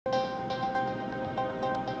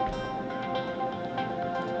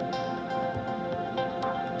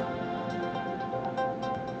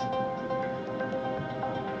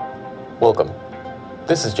Welcome.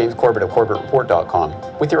 This is James Corbett of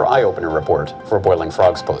CorbettReport.com with your eye-opener report for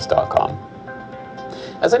BoilingFrogsPost.com.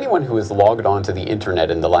 As anyone who has logged onto the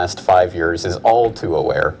internet in the last 5 years is all too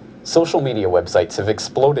aware, social media websites have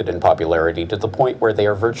exploded in popularity to the point where they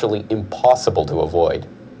are virtually impossible to avoid.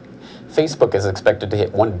 Facebook is expected to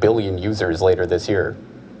hit 1 billion users later this year.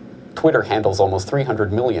 Twitter handles almost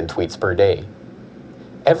 300 million tweets per day.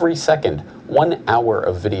 Every second, 1 hour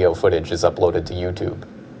of video footage is uploaded to YouTube.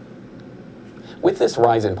 With this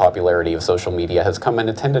rise in popularity of social media has come an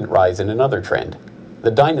attendant rise in another trend: the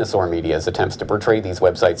dinosaur media's attempts to portray these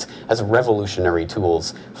websites as revolutionary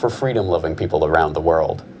tools for freedom-loving people around the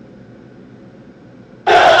world.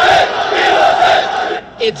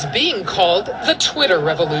 It's being called the Twitter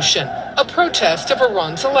revolution, a protest of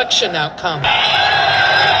Iran's election outcome.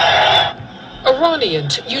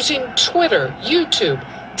 Iranians using Twitter, YouTube,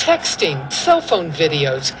 texting, cell phone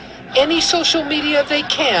videos, any social media they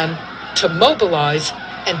can to mobilize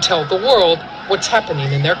and tell the world what's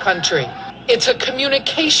happening in their country. It's a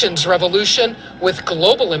communications revolution with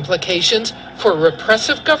global implications for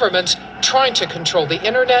repressive governments trying to control the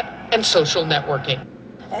internet and social networking.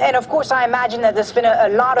 And of course, I imagine that there's been a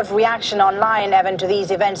lot of reaction online, Evan, to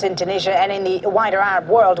these events in Tunisia and in the wider Arab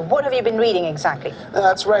world. What have you been reading exactly?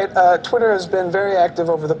 That's right. Twitter has been very active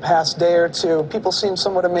over the past day or two. People seem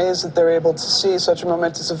somewhat amazed that they're able to see such a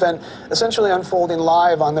momentous event essentially unfolding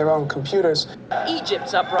live on their own computers.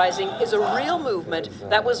 Egypt's uprising is a real movement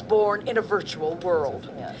that was born in a virtual world.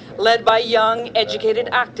 Led by young, educated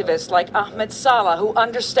activists like Ahmed Salah, who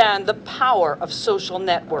understand the power of social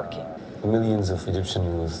networking. Millions of Egyptian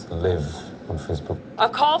youth live on Facebook. A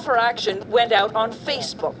call for action went out on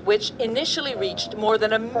Facebook, which initially reached more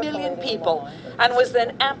than 1 million people and was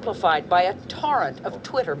then amplified by a torrent of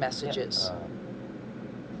Twitter messages.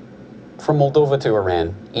 From Moldova to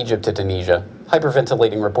Iran, Egypt to Tunisia,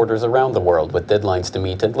 hyperventilating reporters around the world with deadlines to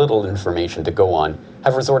meet and little information to go on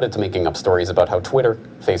have resorted to making up stories about how Twitter,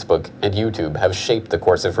 Facebook, and YouTube have shaped the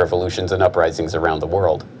course of revolutions and uprisings around the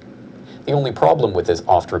world. The only problem with this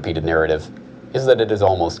oft-repeated narrative is that it is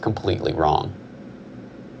almost completely wrong.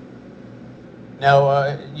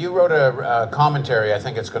 Now, you wrote a commentary, I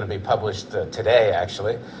think it's going to be published today,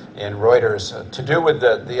 actually, in Reuters, to do with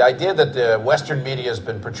the idea that the Western media has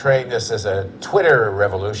been portraying this as a Twitter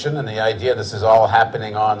revolution and the idea this is all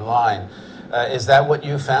happening online. Is that what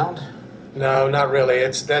you found? No, not really.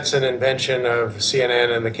 That's an invention of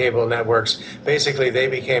CNN and the cable networks. Basically, they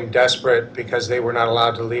became desperate because they were not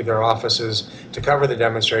allowed to leave their offices to cover the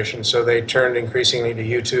demonstration, so they turned increasingly to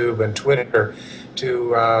YouTube and Twitter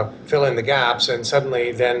to fill in the gaps, and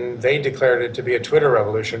suddenly then they declared it to be a Twitter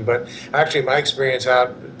revolution. But actually, my experience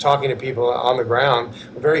out talking to people on the ground,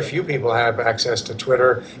 very few people have access to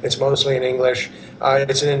Twitter. It's mostly in English.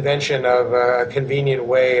 It's an invention of a convenient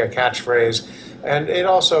way, a catchphrase, and it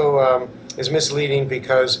also is misleading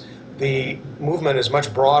because the movement is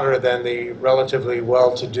much broader than the relatively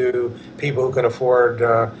well-to-do people who can afford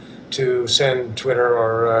to send Twitter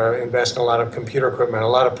or invest in a lot of computer equipment. A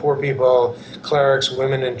lot of poor people, clerics,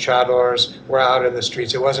 women in chadors were out in the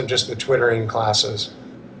streets. It wasn't just the Twittering classes.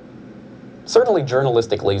 Certainly,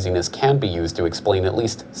 journalistic laziness can be used to explain at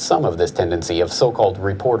least some of this tendency of so-called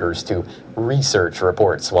reporters to research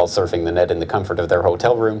reports while surfing the net in the comfort of their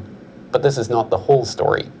hotel room, but this is not the whole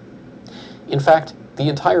story. In fact, the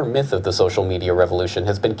entire myth of the social media revolution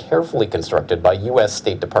has been carefully constructed by U.S.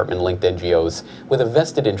 State Department-linked NGOs with a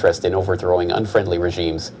vested interest in overthrowing unfriendly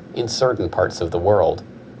regimes in certain parts of the world.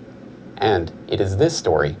 And it is this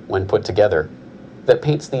story, when put together, that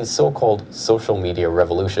paints these so-called social media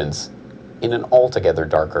revolutions in an altogether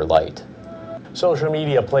darker light. Social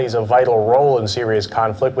media plays a vital role in Syria's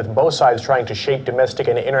conflict, with both sides trying to shape domestic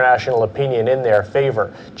and international opinion in their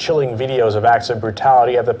favor. Chilling videos of acts of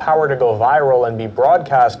brutality have the power to go viral and be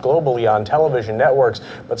broadcast globally on television networks,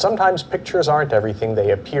 but sometimes pictures aren't everything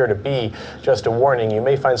they appear to be. Just a warning, you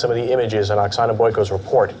may find some of the images in Oksana Boyko's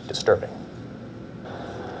report disturbing.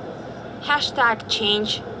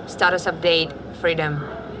 #change, status update, freedom.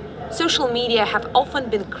 Social media have often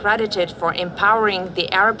been credited for empowering the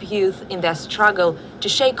Arab youth in their struggle to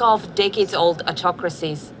shake off decades-old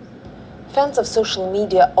autocracies. Fans of social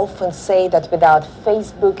media often say that without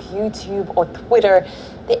Facebook, YouTube, or Twitter,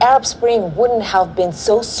 the Arab Spring wouldn't have been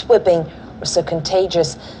so sweeping or so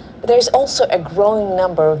contagious. But there's also a growing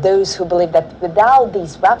number of those who believe that without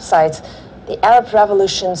these websites, the Arab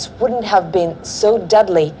revolutions wouldn't have been so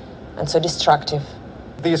deadly and so destructive.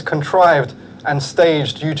 These contrived and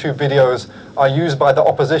staged YouTube videos are used by the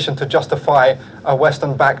opposition to justify a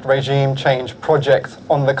Western-backed regime change project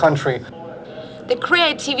on the country. The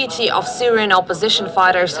creativity of Syrian opposition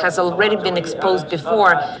fighters has already been exposed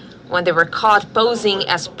before. when they were caught posing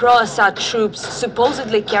as pro-Assad troops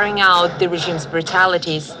supposedly carrying out the regime's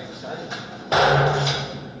brutalities.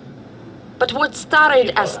 But what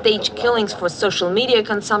started as staged killings for social media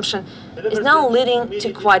consumption is now leading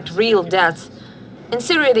to quite real deaths. In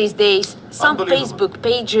Syria these days, some Facebook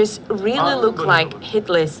pages really look like hit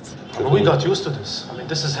lists. We got used to this. I mean,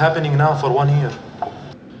 this is happening now for 1 year.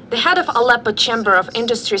 The head of Aleppo Chamber of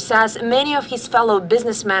Industry says many of his fellow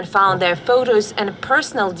businessmen found their photos and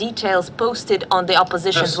personal details posted on the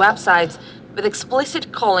opposition's websites with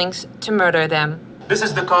explicit callings to murder them. This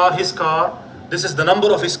is the car, his car. This is the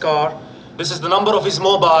number of his car. This is the number of his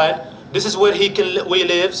mobile. This is where he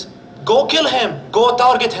lives. Go kill him. Go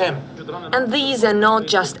target him. And these are not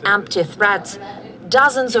just empty threats.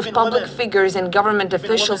 Dozens of public figures and government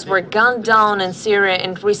officials were gunned down in Syria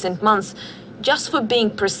in recent months just for being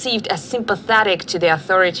perceived as sympathetic to the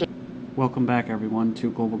authority. Welcome back everyone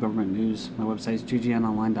to Global Government News. My website is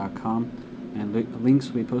ggnonline.com and links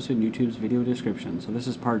will be posted in YouTube's video description. So this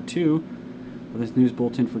is part 2 of this news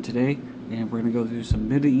bulletin for today, and we're going to go through some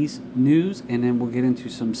Middle East news and then we'll get into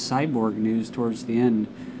some cyborg news towards the end.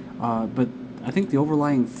 But I think the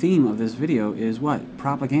overlying theme of this video is what?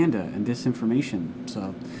 Propaganda and disinformation.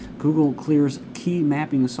 So Google clears key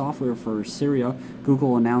mapping software for Syria.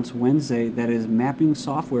 Google announced Wednesday that its mapping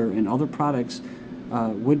software and other products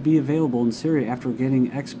would be available in Syria after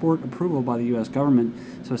getting export approval by the U.S. government.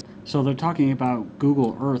 So they're talking about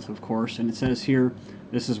Google Earth, of course, and it says here,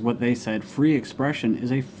 this is what they said: free expression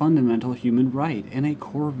is a fundamental human right and a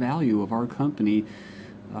core value of our company.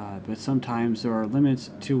 But sometimes there are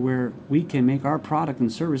limits to where we can make our product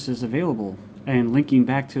and services available. And linking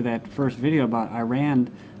back to that first video about Iran,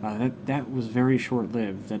 that was very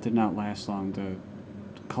short-lived. That did not last long. The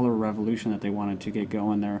color revolution that they wanted to get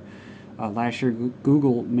going there. Last year,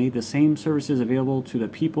 Google made the same services available to the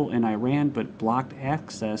people in Iran, but blocked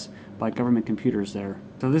access by government computers there.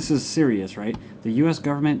 So this is serious, right? The U.S.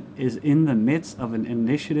 government is in the midst of an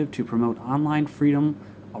initiative to promote online freedom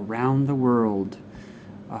around the world.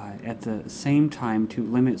 At the same time to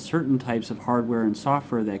limit certain types of hardware and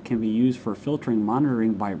software that can be used for filtering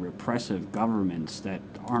monitoring by repressive governments that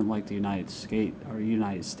aren't like the United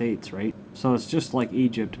States, right? So it's just like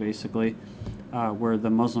Egypt, basically, where the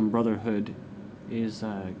Muslim Brotherhood is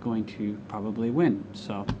going to probably win.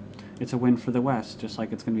 So it's a win for the West, just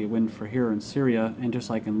like it's going to be a win for here in Syria, and just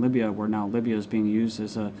like in Libya, where now Libya is being used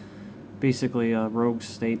as basically a rogue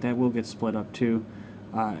state that will get split up too.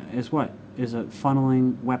 Is what? Is it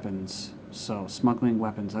funneling weapons, so smuggling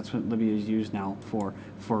weapons. That's what Libya is used now for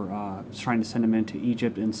trying to send them into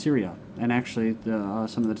Egypt and Syria. And actually,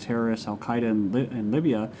 some of the terrorists, al-Qaida in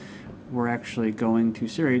Libya, were actually going to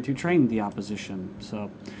Syria to train the opposition. So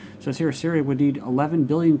it says here, Syria would need 11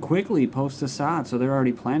 billion quickly post-Assad. So they're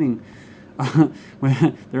already planning.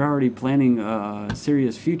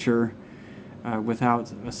 Syria's future.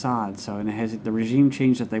 Without Assad. So, and the regime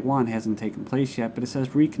change that they want hasn't taken place yet, but it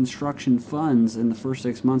says reconstruction funds in the first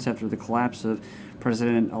 6 months after the collapse of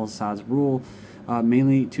President al-Assad's rule,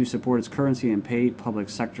 mainly to support its currency and pay public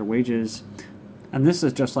sector wages. And this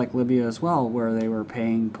is just like Libya as well, where they were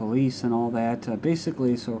paying police and all that,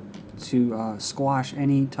 basically so to squash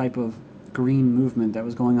any type of green movement that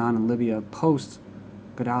was going on in Libya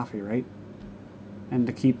post-Gaddafi, right? And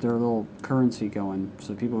to keep their little currency going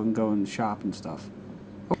so people can go and shop and stuff.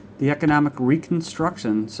 The economic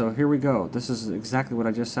reconstruction, so here we go. This is exactly what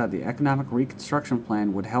I just said. The economic reconstruction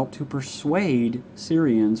plan would help to persuade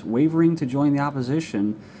Syrians wavering to join the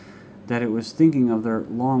opposition that it was thinking of their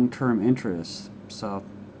long-term interests. So,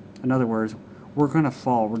 in other words, we're going to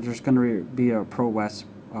fall. We're just going to be a pro-West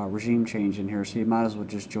regime change in here, so you might as well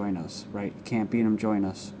just join us, right? You can't beat them, join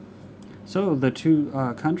us. So the two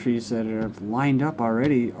countries that have lined up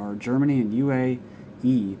already are Germany and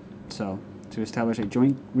UAE, so to establish a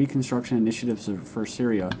joint reconstruction initiative for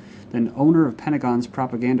Syria. Then owner of Pentagon's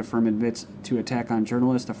propaganda firm admits to attack on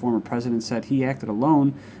journalists. The former president said he acted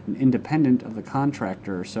alone and independent of the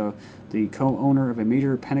contractor. So the co-owner of a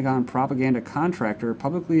major Pentagon propaganda contractor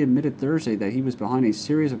publicly admitted Thursday that he was behind a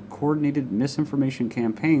series of coordinated misinformation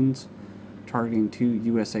campaigns targeting two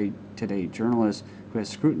USA Today journalists who has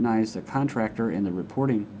scrutinized the contractor and the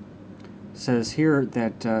reporting. It says here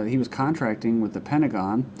that he was contracting with the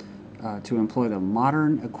Pentagon to employ the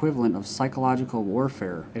modern equivalent of psychological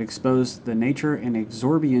warfare. It exposed the nature and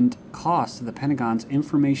exorbitant cost of the Pentagon's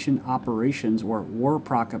information operations or war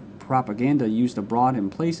propaganda used abroad in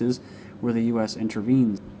places where the U.S.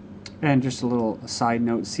 intervenes. And just a little side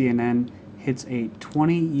note, CNN hits a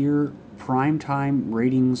 20-year primetime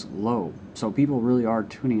ratings low. So people really are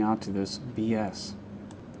tuning out to this BS.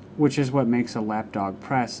 Which is what makes a lapdog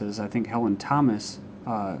press, as I think Helen Thomas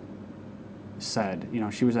said. You know,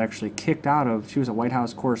 she was actually kicked out of, she was a White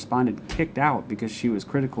House correspondent, kicked out because she was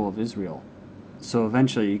critical of Israel. So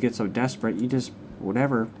eventually you get so desperate, you just,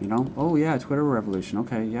 whatever, you know, oh yeah, Twitter revolution,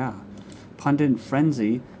 okay, yeah. Pundit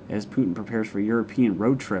frenzy as Putin prepares for European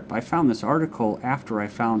road trip. I found this article after I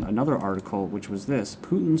found another article, which was this.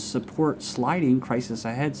 Putin's support sliding, crisis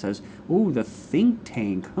ahead, says, ooh, the think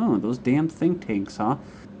tank, huh, those damn think tanks, huh?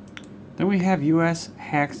 Then we have U.S.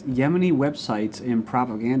 hacks Yemeni websites in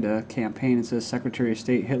propaganda campaign. It says Secretary of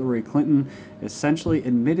State Hillary Clinton essentially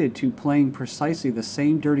admitted to playing precisely the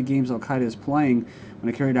same dirty games al-Qaeda is playing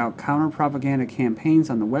when it carried out counter-propaganda campaigns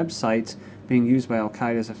on the websites being used by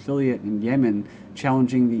al-Qaeda's affiliate in Yemen,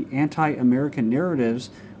 challenging the anti-American narratives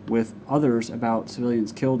with others about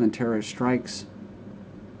civilians killed in terrorist strikes.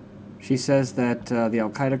 She says that the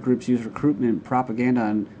al-Qaeda groups use recruitment propaganda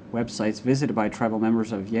on websites visited by tribal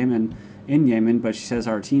members of Yemen, but she says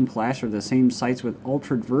our team plastered the same sites with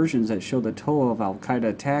altered versions that show the toll of al-Qaeda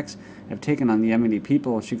attacks have taken on the Yemeni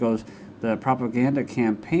people. She goes, the propaganda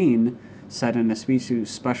campaign, said in a speech to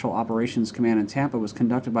Special Operations Command in Tampa, was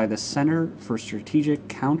conducted by the Center for Strategic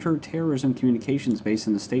Counterterrorism Communications based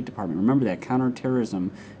in the State Department. Remember that,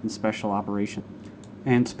 counterterrorism and special operations.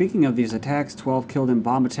 And speaking of these attacks, 12 killed in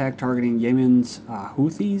bomb attack targeting Yemen's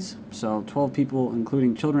Houthis. So 12 people,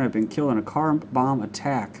 including children, have been killed in a car bomb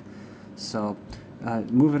attack. So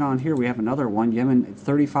moving on here, we have another one. Yemen,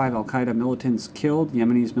 35 al-Qaeda militants killed.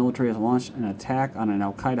 Yemeni's military has launched an attack on an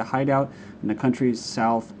al-Qaeda hideout in the country's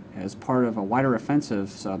south as part of a wider offensive.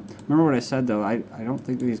 So remember what I said, though, I don't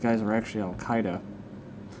think these guys are actually al-Qaeda.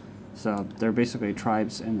 So they're basically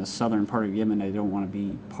tribes in the southern part of Yemen. They don't want to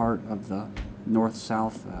be part of the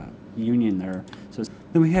north-south union there. So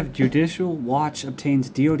then we have Judicial Watch obtains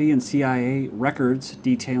DOD and CIA records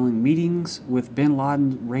detailing meetings with bin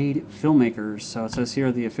Laden raid filmmakers. So it says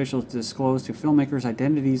here the officials disclosed to filmmakers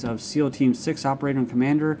identities of SEAL Team 6 operator and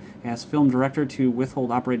commander, asked film director to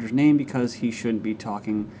withhold operator's name because he shouldn't be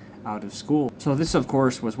talking out of school. So this, of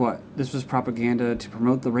course, was what? This was propaganda to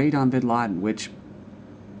promote the raid on bin Laden, which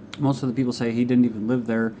most of the people say he didn't even live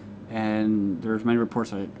there. And there's many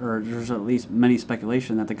reports, or there's at least many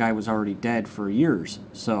speculation that the guy was already dead for years.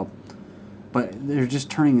 So, but they're just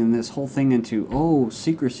turning in this whole thing into, oh,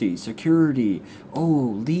 secrecy, security,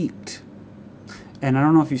 oh, leaked. And I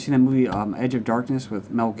don't know if you've seen that movie, Edge of Darkness with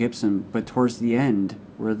Mel Gibson, but towards the end,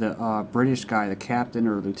 where the British guy, the captain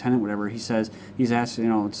or lieutenant, whatever, he says, he's asked, you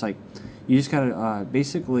know, it's like, you just gotta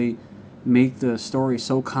basically make the story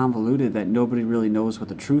so convoluted that nobody really knows what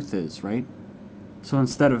the truth is, right? So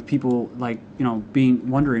instead of people, like, you know,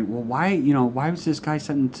 wondering, well, why was this guy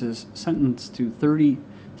sentenced to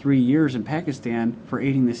 33 years in Pakistan for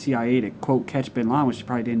aiding the CIA to, quote, catch bin Laden, which he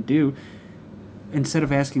probably didn't do, instead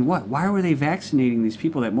of asking why were they vaccinating these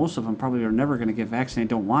people that most of them probably are never going to get vaccinated,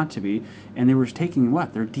 don't want to be, and they were taking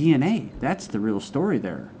their DNA. That's the real story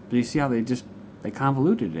there. But you see how they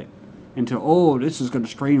convoluted it into, oh, this is going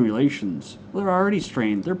to strain relations. Well, they're already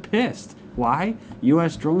strained. They're pissed. Why?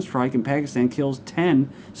 U.S. drone strike in Pakistan kills 10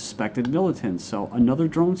 suspected militants. So another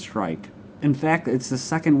drone strike. In fact, it's the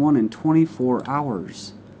second one in 24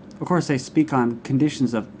 hours. Of course, they speak on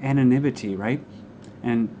conditions of anonymity, right?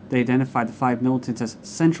 And they identify the 5 militants as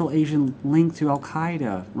Central Asian linked to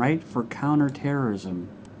al-Qaeda, right? For counterterrorism.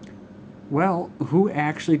 Well, who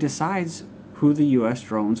actually decides who the U.S.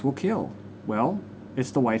 drones will kill? Well,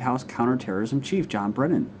 it's the White House counterterrorism chief, John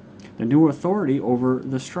Brennan. The new authority over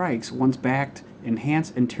the strikes once backed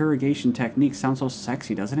enhanced interrogation techniques. Sounds so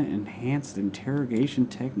sexy, doesn't it? Enhanced interrogation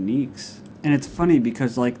techniques. And it's funny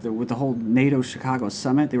because, like, with the whole NATO Chicago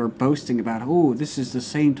summit, they were boasting about, oh, this is the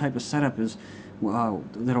same type of setup as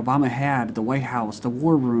that Obama had at the White House, the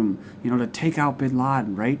war room, you know, to take out bin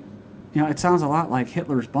Laden, right? You know, it sounds a lot like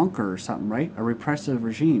Hitler's bunker or something, right? A repressive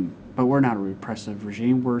regime. But we're not a repressive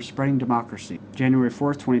regime. We're spreading democracy. January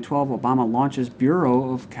 4th, 2012, Obama launches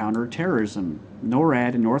Bureau of Counterterrorism.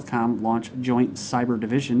 NORAD and Northcom launch joint cyber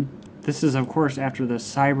division. This is, of course, after the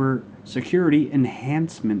Cyber Security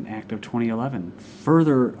Enhancement Act of 2011.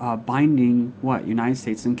 Further binding, United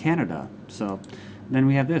States and Canada. So then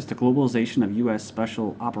we have this, the globalization of U.S.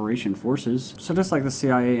 Special Operation Forces. So just like the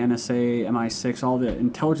CIA, NSA, MI6, all the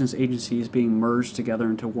intelligence agencies being merged together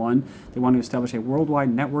into one, they want to establish a worldwide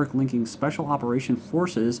network linking Special Operation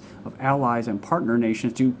Forces of allies and partner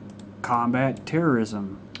nations to combat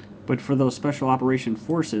terrorism. But for those Special Operation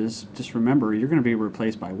Forces, just remember, you're going to be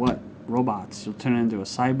replaced by what? Robots. You'll turn into a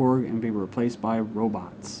cyborg and be replaced by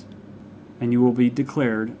robots. And you will be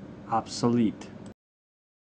declared obsolete.